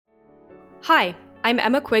Hi, I'm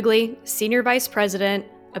Emma Quigley, Senior Vice President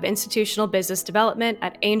of Institutional Business Development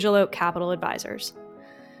at Angel Oak Capital Advisors.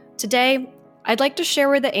 Today, I'd like to share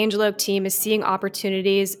where the Angel Oak team is seeing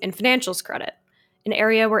opportunities in financials credit, an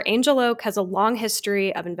area where Angel Oak has a long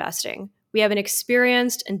history of investing. We have an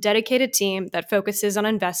experienced and dedicated team that focuses on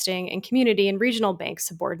investing in community and regional bank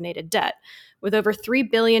subordinated debt, with over $3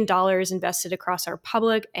 billion invested across our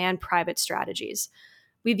public and private strategies.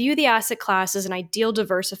 We view the asset class as an ideal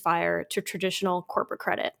diversifier to traditional corporate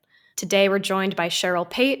credit. Today, we're joined by Cheryl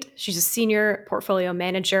Pate. She's a senior portfolio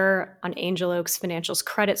manager on Angel Oak's financials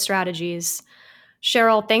credit strategies.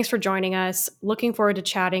 Cheryl, thanks for joining us. Looking forward to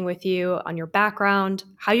chatting with you on your background,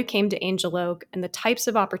 how you came to Angel Oak, and the types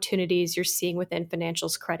of opportunities you're seeing within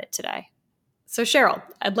financials credit today. So, Cheryl,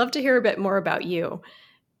 I'd love to hear a bit more about you.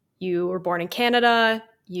 You were born in Canada.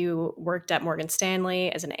 You worked at Morgan Stanley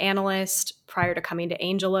as an analyst prior to coming to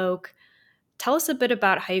Angel Oak. Tell us a bit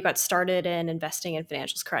about how you got started in investing in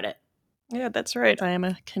financials credit. Yeah, that's right. I am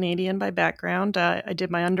a Canadian by background. I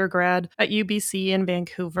did my undergrad at UBC in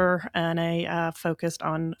Vancouver, and I focused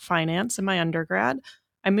on finance in my undergrad.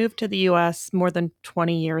 I moved to the US more than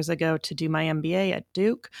 20 years ago to do my MBA at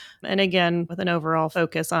Duke, and again, with an overall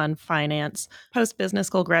focus on finance. Post business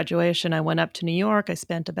school graduation, I went up to New York. I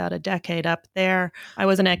spent about a decade up there. I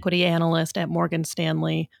was an equity analyst at Morgan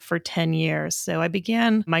Stanley for 10 years. So I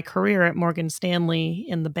began my career at Morgan Stanley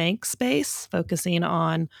in the bank space, focusing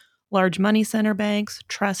on large money center banks,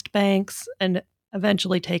 trust banks, and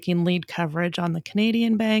eventually taking lead coverage on the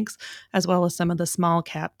Canadian banks, as well as some of the small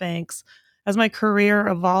cap banks. As my career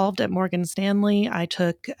evolved at Morgan Stanley, I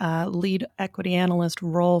took a lead equity analyst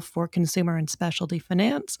role for consumer and specialty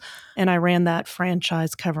finance, and I ran that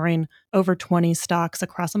franchise covering over 20 stocks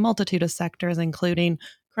across a multitude of sectors, including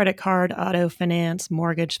credit card, auto finance,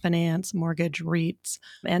 mortgage REITs,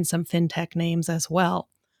 and some fintech names as well.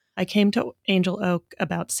 I came to Angel Oak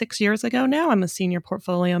about 6 years ago now. I'm a senior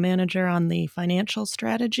portfolio manager on the financial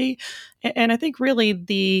strategy. And I think really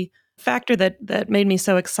the factor that made me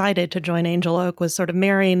so excited to join Angel Oak was sort of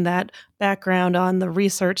marrying that background on the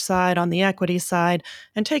research side, on the equity side,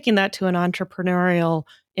 and taking that to an entrepreneurial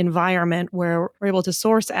environment where we're able to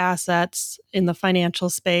source assets in the financial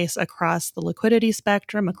space across the liquidity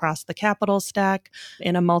spectrum, across the capital stack,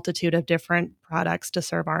 in a multitude of different products to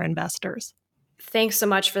serve our investors. Thanks so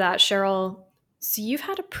much for that, Cheryl. So, you've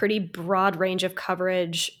had a pretty broad range of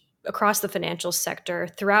coverage across the financial sector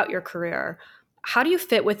throughout your career. How do you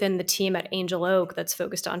fit within the team at Angel Oak that's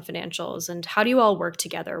focused on financials, and how do you all work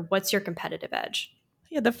together? What's your competitive edge?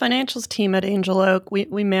 Yeah, the financials team at Angel Oak,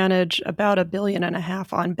 we manage about $1.5 billion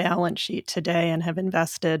on balance sheet today and have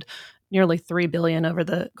invested nearly $3 billion over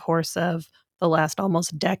the course of the last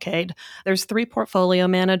almost decade. There's three portfolio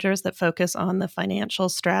managers that focus on the financial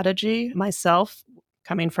strategy. Myself,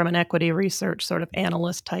 coming from an equity research sort of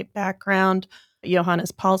analyst type background.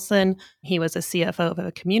 Johannes Paulsen, he was a CFO of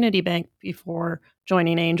a community bank before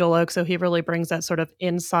joining Angel Oak, so he really brings that sort of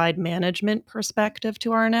inside management perspective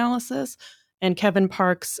to our analysis. And Kevin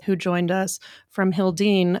Parks, who joined us from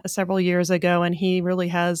Hildene several years ago, and he really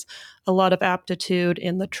has a lot of aptitude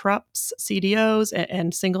in the TRUPS, CDOs,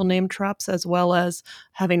 and single name TRUPS, as well as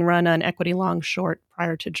having run an equity long short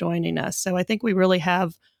prior to joining us. So I think we really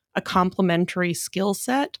have a complementary skill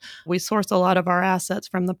set. We source a lot of our assets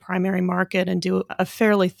from the primary market and do a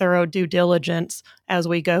fairly thorough due diligence as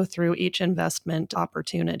we go through each investment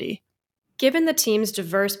opportunity. Given the team's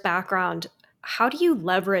diverse background, how do you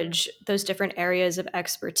leverage those different areas of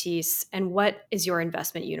expertise, and what is your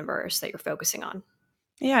investment universe that you're focusing on?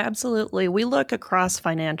 Yeah, absolutely. We look across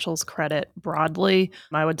financials credit broadly.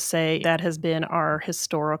 I would say that has been our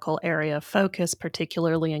historical area of focus,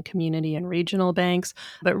 particularly in community and regional banks.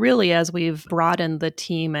 But really, as we've broadened the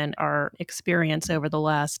team and our experience over the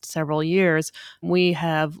last several years, we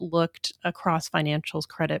have looked across financials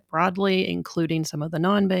credit broadly, including some of the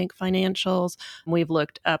non bank financials. We've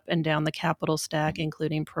looked up and down the capital stack,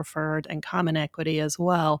 including preferred and common equity as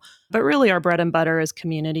well. But really, our bread and butter is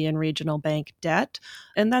community and regional bank debt.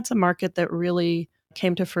 And that's a market that really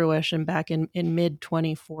came to fruition back in mid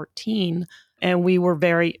 2014. And we were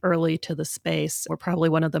very early to the space. We're probably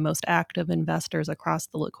one of the most active investors across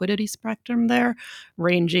the liquidity spectrum there,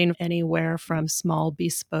 ranging anywhere from small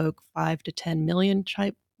bespoke 5 to 10 million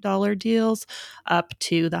type dollar deals up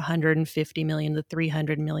to the 150 million to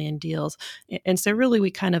 300 million deals. And so really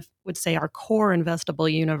we kind of would say our core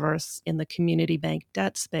investable universe in the community bank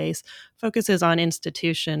debt space focuses on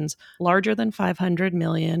institutions larger than 500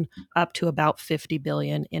 million up to about 50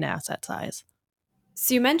 billion in asset size.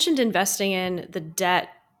 So, you mentioned investing in the debt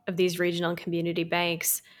of these regional and community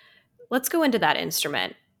banks. Let's go into that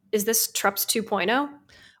instrument. Is this TRUPS 2.0?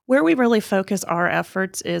 Where we really focus our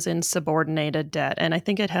efforts is in subordinated debt, and I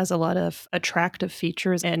think it has a lot of attractive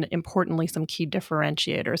features and, importantly, some key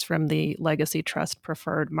differentiators from the legacy trust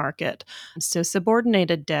preferred market. So,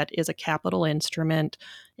 subordinated debt is a capital instrument.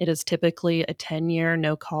 It is typically a 10-year,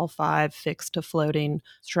 no call 5, fixed to floating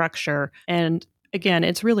structure. And again,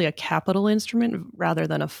 it's really a capital instrument rather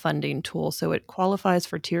than a funding tool. So, it qualifies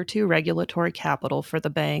for Tier 2 regulatory capital for the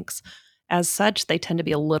banks. As such, they tend to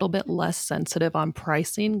be a little bit less sensitive on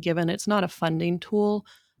pricing, given it's not a funding tool,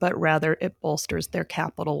 but rather it bolsters their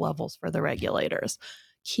capital levels for the regulators.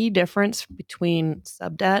 Key difference between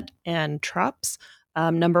subdebt and TRUPS.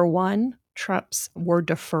 Number one, TRUPS were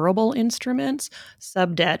deferrable instruments.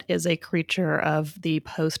 Subdebt is a creature of the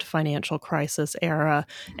post-financial crisis era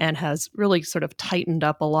and has really sort of tightened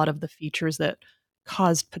up a lot of the features that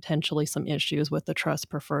caused potentially some issues with the trust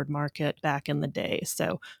preferred market back in the day.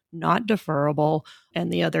 So not deferrable.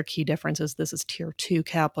 And the other key difference is this is Tier 2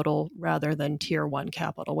 capital rather than Tier 1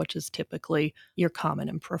 capital, which is typically your common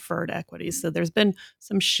and preferred equities. So there's been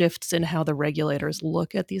some shifts in how the regulators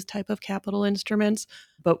look at these type of capital instruments.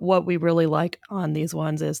 But what we really like on these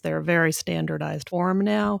ones is they're a very standardized form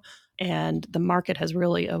now, and the market has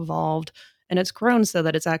really evolved. And it's grown so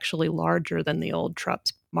that it's actually larger than the old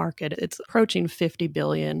TRUPS market. It's approaching 50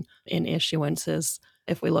 billion in issuances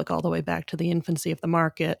if we look all the way back to the infancy of the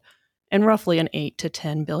market, and roughly an 8 to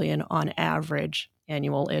 10 billion on average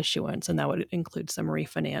annual issuance, and that would include some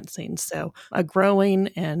refinancing. So a growing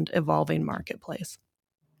and evolving marketplace.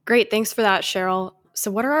 Great, thanks for that, Cheryl.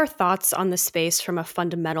 So what are our thoughts on the space from a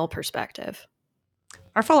fundamental perspective?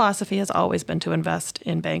 Our philosophy has always been to invest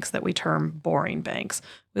in banks that we term boring banks.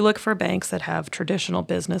 We look for banks that have traditional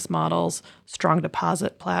business models, strong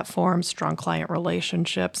deposit platforms, strong client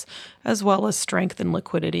relationships, as well as strength in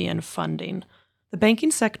liquidity and funding. The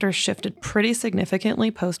banking sector shifted pretty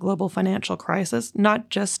significantly post-global financial crisis, not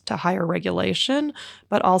just to higher regulation,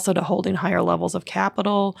 but also to holding higher levels of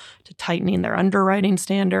capital, to tightening their underwriting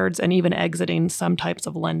standards, and even exiting some types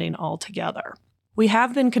of lending altogether. We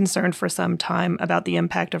have been concerned for some time about the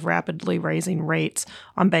impact of rapidly raising rates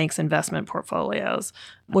on banks' investment portfolios,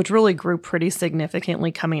 which really grew pretty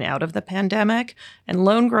significantly coming out of the pandemic, and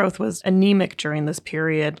loan growth was anemic during this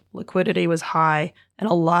period. Liquidity was high, and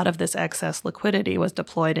a lot of this excess liquidity was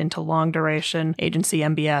deployed into long-duration agency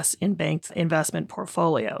MBS in banks' investment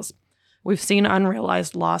portfolios. We've seen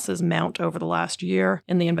unrealized losses mount over the last year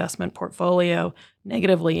in the investment portfolio,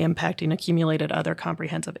 negatively impacting accumulated other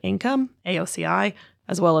comprehensive income, AOCI,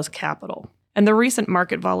 as well as capital. And the recent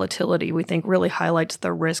market volatility, we think, really highlights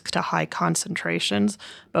the risk to high concentrations,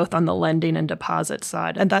 both on the lending and deposit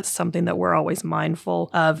side. And that's something that we're always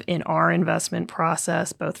mindful of in our investment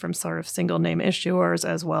process, both from sort of single name issuers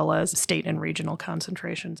as well as state and regional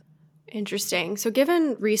concentrations. Interesting. So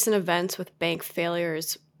given recent events with bank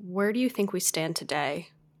failures, where do you think we stand today?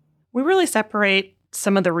 We really separate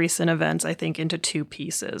some of the recent events, I think, into two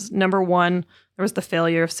pieces. Number one, there was the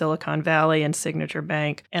failure of Silicon Valley and Signature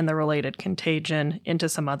Bank and the related contagion into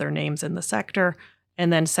some other names in the sector.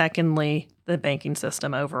 And then secondly, the banking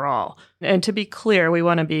system overall. And to be clear, we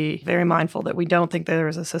want to be very mindful that we don't think there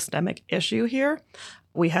is a systemic issue here.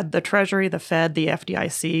 We had the Treasury, the Fed, the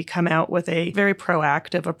FDIC come out with a very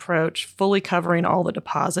proactive approach, fully covering all the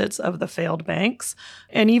deposits of the failed banks.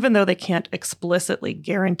 And even though they can't explicitly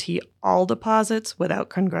guarantee all deposits without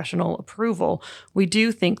congressional approval, we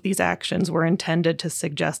do think these actions were intended to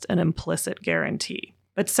suggest an implicit guarantee.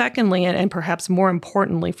 But secondly, and perhaps more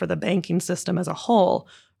importantly for the banking system as a whole,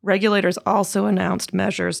 regulators also announced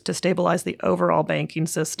measures to stabilize the overall banking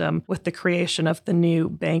system with the creation of the new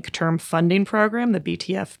Bank Term Funding Program, the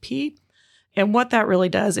BTFP. And what that really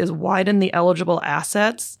does is widen the eligible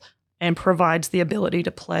assets and provides the ability to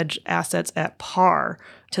pledge assets at par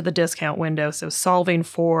to the discount window. So solving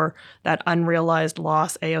for that unrealized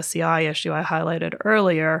loss AOCI issue I highlighted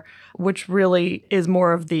earlier, which really is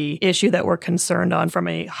more of the issue that we're concerned on from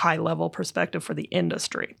a high-level perspective for the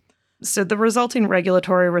industry. So the resulting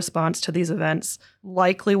regulatory response to these events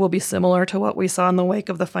likely will be similar to what we saw in the wake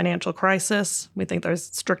of the financial crisis. We think there's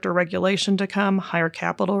stricter regulation to come, higher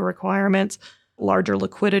capital requirements, larger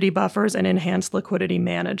liquidity buffers, and enhanced liquidity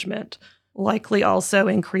management. Likely also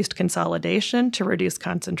increased consolidation to reduce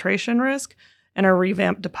concentration risk, and a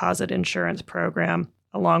revamped deposit insurance program,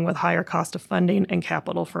 along with higher cost of funding and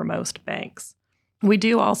capital for most banks. We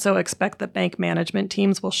do also expect that bank management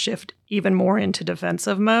teams will shift even more into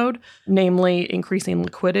defensive mode, namely increasing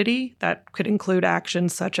liquidity. That could include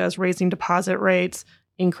actions such as raising deposit rates,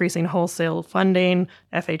 increasing wholesale funding,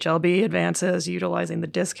 FHLB advances, utilizing the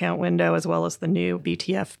discount window, as well as the new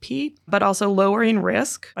BTFP, but also lowering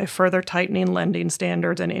risk by further tightening lending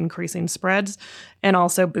standards and increasing spreads, and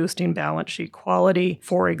also boosting balance sheet quality.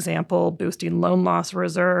 For example, boosting loan loss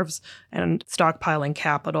reserves and stockpiling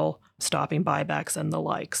capital, stopping buybacks and the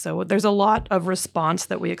like. So there's a lot of response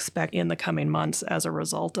that we expect in the coming months as a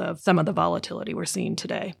result of some of the volatility we're seeing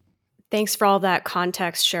today. Thanks for all that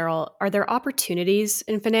context, Cheryl. Are there opportunities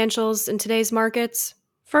in financials in today's markets?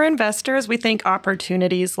 For investors, we think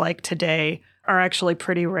opportunities like today are actually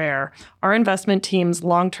pretty rare. Our investment team's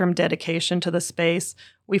long-term dedication to the space,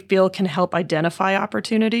 we feel, can help identify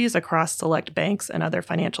opportunities across select banks and other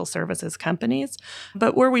financial services companies.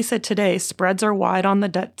 But where we sit today, spreads are wide on the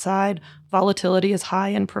debt side, volatility is high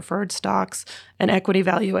in preferred stocks, and equity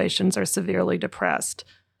valuations are severely depressed.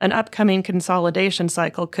 An upcoming consolidation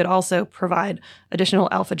cycle could also provide additional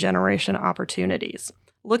alpha generation opportunities.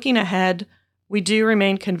 Looking ahead, we do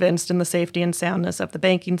remain convinced in the safety and soundness of the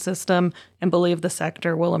banking system and believe the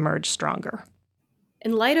sector will emerge stronger.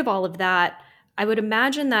 In light of all of that, I would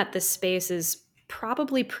imagine that this space is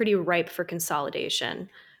probably pretty ripe for consolidation.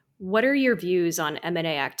 What are your views on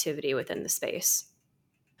M&A activity within the space?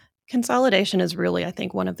 Consolidation is really, I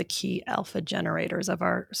think, one of the key alpha generators of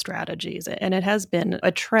our strategies. And it has been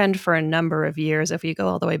a trend for a number of years. If you go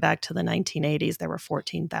all the way back to the 1980s, there were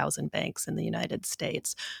 14,000 banks in the United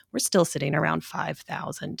States. We're still sitting around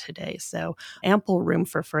 5,000 today. So ample room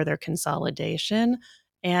for further consolidation.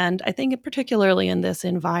 And I think particularly in this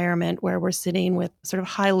environment where we're sitting with sort of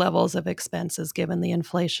high levels of expenses given the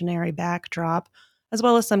inflationary backdrop, as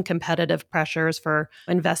well as some competitive pressures for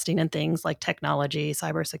investing in things like technology,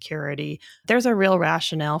 cybersecurity. There's a real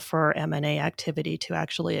rationale for M&A activity to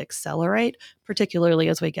actually accelerate, particularly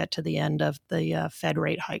as we get to the end of the Fed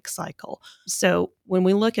rate hike cycle. So when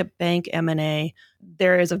we look at bank M&A,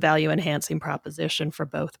 there is a value-enhancing proposition for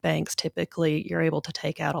both banks. Typically, you're able to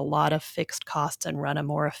take out a lot of fixed costs and run a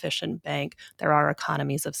more efficient bank. There are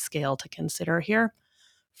economies of scale to consider here.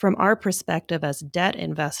 From our perspective as debt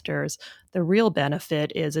investors, the real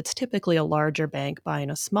benefit is it's typically a larger bank buying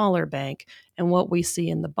a smaller bank, and what we see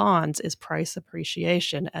in the bonds is price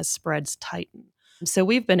appreciation as spreads tighten. So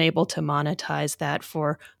we've been able to monetize that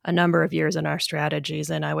for a number of years in our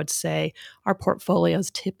strategies, and I would say our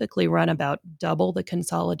portfolios typically run about double the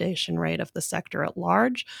consolidation rate of the sector at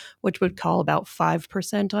large, which would call about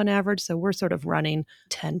 5% on average. So we're sort of running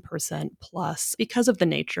 10% plus because of the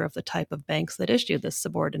nature of the type of banks that issue this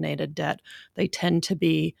subordinated debt. They tend to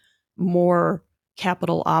be more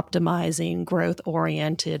capital optimizing, growth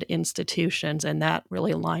oriented institutions, and that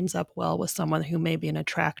really lines up well with someone who may be an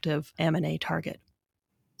attractive M&A target.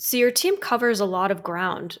 So your team covers a lot of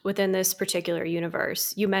ground within this particular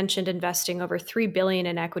universe. You mentioned investing over $3 billion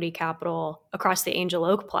in equity capital across the Angel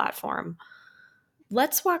Oak platform.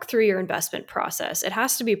 Let's walk through your investment process. It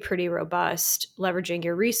has to be pretty robust, leveraging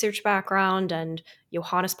your research background and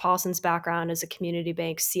Johannes Paulsen's background as a community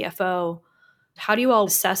bank CFO. How do you all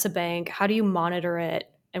assess a bank? How do you monitor it?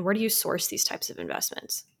 And where do you source these types of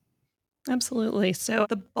investments? Absolutely. So,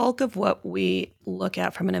 the bulk of what we look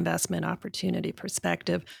at from an investment opportunity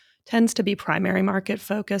perspective tends to be primary market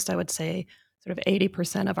focused. I would say sort of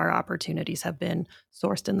 80% of our opportunities have been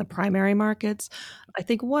sourced in the primary markets. I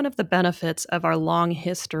think one of the benefits of our long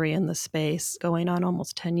history in the space, going on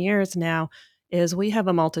almost 10 years now, is we have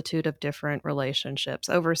a multitude of different relationships,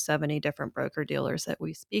 over 70 different broker dealers that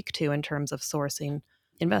we speak to in terms of sourcing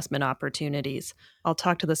investment opportunities. I'll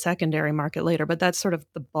talk to the secondary market later, but that's sort of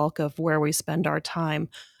the bulk of where we spend our time.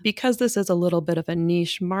 Because this is a little bit of a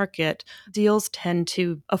niche market, deals tend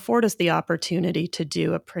to afford us the opportunity to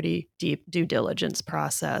do a pretty deep due diligence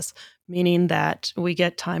process, meaning that we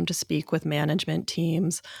get time to speak with management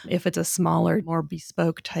teams. If it's a smaller, more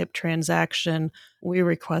bespoke type transaction, we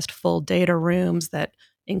request full data rooms that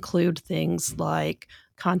include things like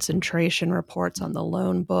concentration reports on the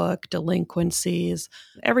loan book, delinquencies,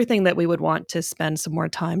 everything that we would want to spend some more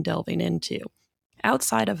time delving into.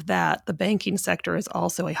 Outside of that, the banking sector is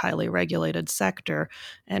also a highly regulated sector,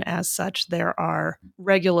 and as such, there are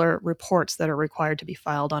regular reports that are required to be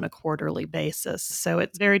filed on a quarterly basis. So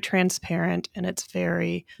it's very transparent and it's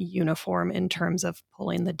very uniform in terms of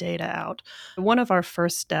pulling the data out. One of our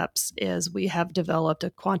first steps is we have developed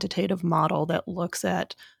a quantitative model that looks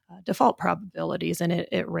at default probabilities, and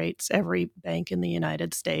it rates every bank in the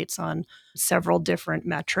United States on several different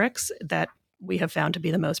metrics that we have found to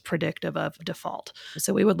be the most predictive of default.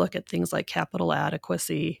 So we would look at things like capital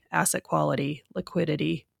adequacy, asset quality,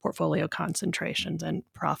 liquidity, portfolio concentrations, and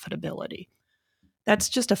profitability. That's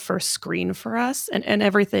just a first screen for us, and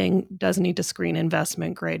everything does need to screen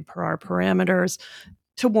investment grade per our parameters.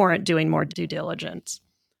 to warrant doing more due diligence.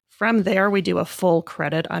 From there, we do a full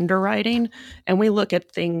credit underwriting, and we look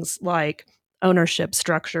at things like ownership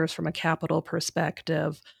structures from a capital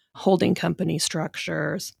perspective, holding company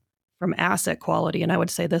structures, from asset quality. And I would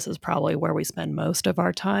say this is probably where we spend most of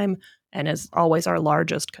our time and is always our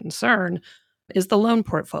largest concern is the loan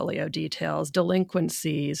portfolio details,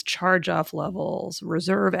 delinquencies, charge-off levels,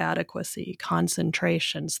 reserve adequacy,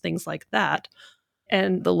 concentrations, things like that.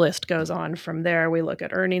 And the list goes on from there. We look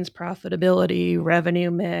at earnings profitability, revenue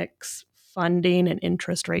mix, funding, and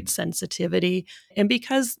interest rate sensitivity. And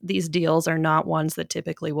because these deals are not ones that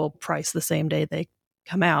typically will price the same day they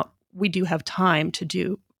come out, we do have time to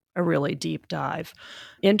do a really deep dive.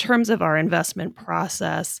 In terms of our investment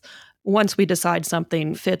process, once we decide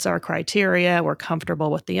something fits our criteria, we're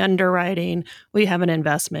comfortable with the underwriting, we have an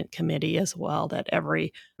investment committee as well that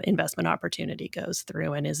every investment opportunity goes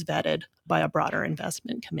through and is vetted by a broader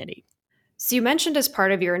investment committee. So you mentioned as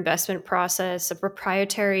part of your investment process a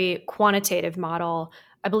proprietary quantitative model.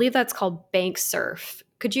 I believe that's called Bank Surf.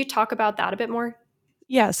 Could you talk about that a bit more?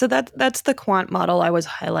 Yeah, so that's the quant model I was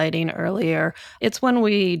highlighting earlier. It's one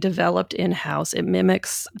we developed in-house. It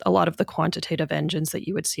mimics a lot of the quantitative engines that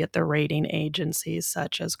you would see at the rating agencies,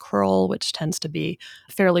 such as Kroll, which tends to be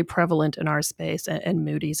fairly prevalent in our space, and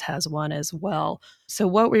Moody's has one as well. So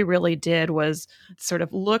what we really did was sort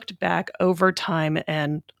of looked back over time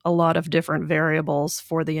and a lot of different variables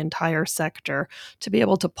for the entire sector to be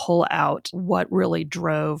able to pull out what really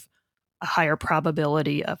drove a higher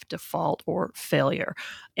probability of default or failure.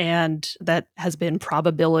 And that has been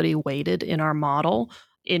probability weighted in our model.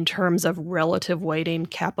 In terms of relative weighting,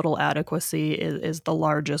 capital adequacy is the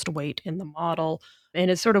largest weight in the model.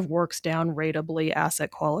 And it sort of works down ratably,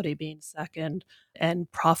 asset quality being second, and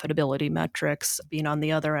profitability metrics being on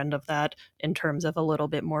the other end of that in terms of a little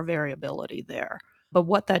bit more variability there. But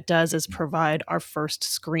what that does is provide our first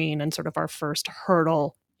screen and sort of our first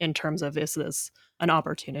hurdle in terms of is this an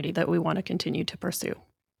opportunity that we want to continue to pursue.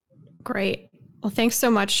 Great. Well, thanks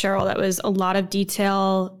so much, Cheryl. That was a lot of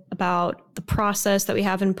detail about the process that we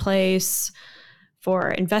have in place for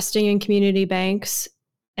investing in community banks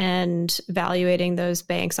and evaluating those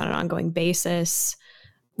banks on an ongoing basis.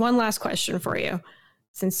 One last question for you.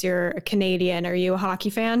 Since you're a Canadian, are you a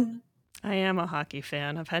hockey fan? I am a hockey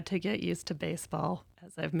fan. I've had to get used to baseball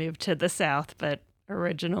as I've moved to the South, but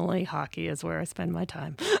originally hockey is where I spend my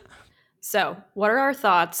time. So, what are our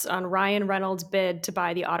thoughts on Ryan Reynolds' bid to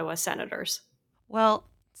buy the Ottawa Senators? Well,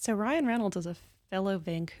 so Ryan Reynolds is a fellow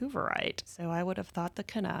Vancouverite, so I would have thought the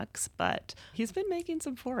Canucks, but he's been making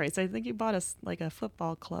some forays. I think he bought us like a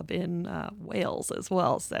football club in Wales as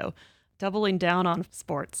well, so doubling down on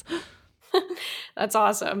sports. That's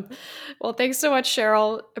awesome. Well, thanks so much,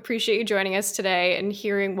 Cheryl. Appreciate you joining us today and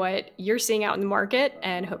hearing what you're seeing out in the market,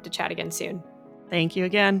 and hope to chat again soon. Thank you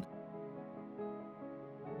again.